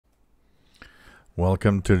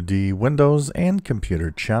Welcome to the Windows and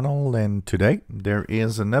Computer channel, and today there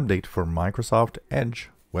is an update for Microsoft Edge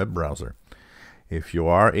web browser. If you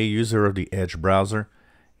are a user of the Edge browser,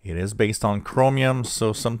 it is based on Chromium,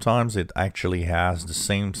 so sometimes it actually has the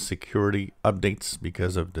same security updates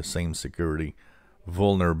because of the same security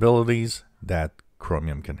vulnerabilities that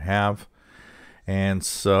Chromium can have. And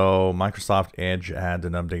so Microsoft Edge had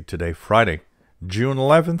an update today, Friday, June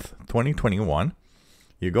 11th, 2021.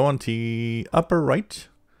 You go on the upper right,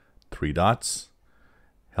 3 dots,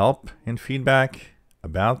 help and feedback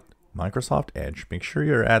about Microsoft Edge. Make sure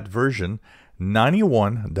you're at version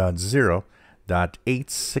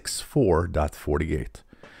 91.0.864.48.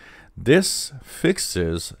 This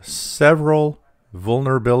fixes several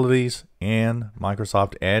vulnerabilities in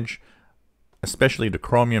Microsoft Edge, especially the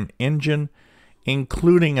Chromium engine,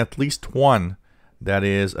 including at least one that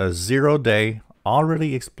is a 0-day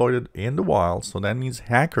already exploited in the wild. So that means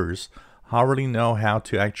hackers already know how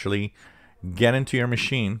to actually get into your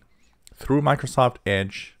machine through Microsoft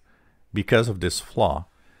Edge because of this flaw.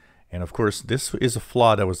 And of course, this is a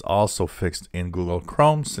flaw that was also fixed in Google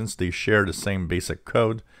Chrome, since they share the same basic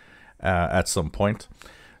code at some point.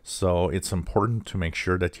 So it's important to make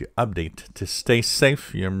sure that you update to stay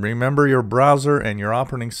safe. You remember, your browser and your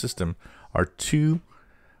operating system are two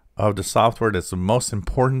of the software that's the most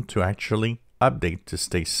important to actually update to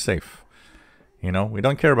stay safe. You know, we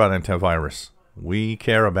don't care about antivirus. We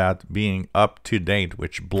care about being up to date,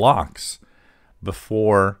 which blocks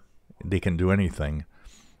before they can do anything.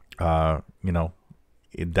 That's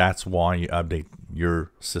why you update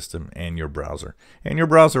your system and your browser. And your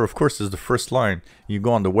browser, of course, is the first line. You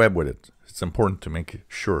go on the web with it. It's important to make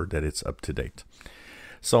sure that it's up to date.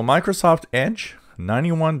 So Microsoft Edge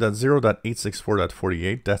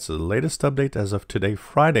 91.0.864.48, that's the latest update as of today,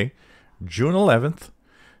 Friday, June 11th,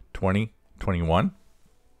 2021.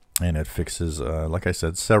 And it fixes, like I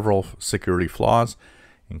said, several security flaws,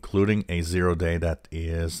 including a 0-day that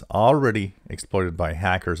is already exploited by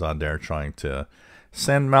hackers out there trying to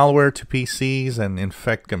send malware to PCs and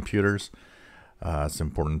infect computers. It's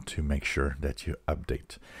important to make sure that you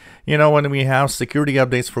update. You know, when we have security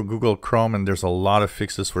updates for Google Chrome, and there's a lot of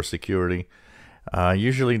fixes for security,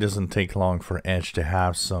 usually doesn't take long for Edge to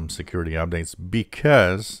have some security updates,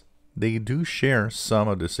 because they do share some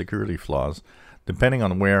of the security flaws depending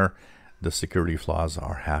on where the security flaws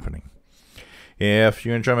are happening. If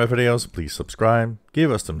you enjoy my videos, please subscribe,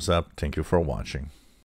 give us thumbs up. Thank you for watching.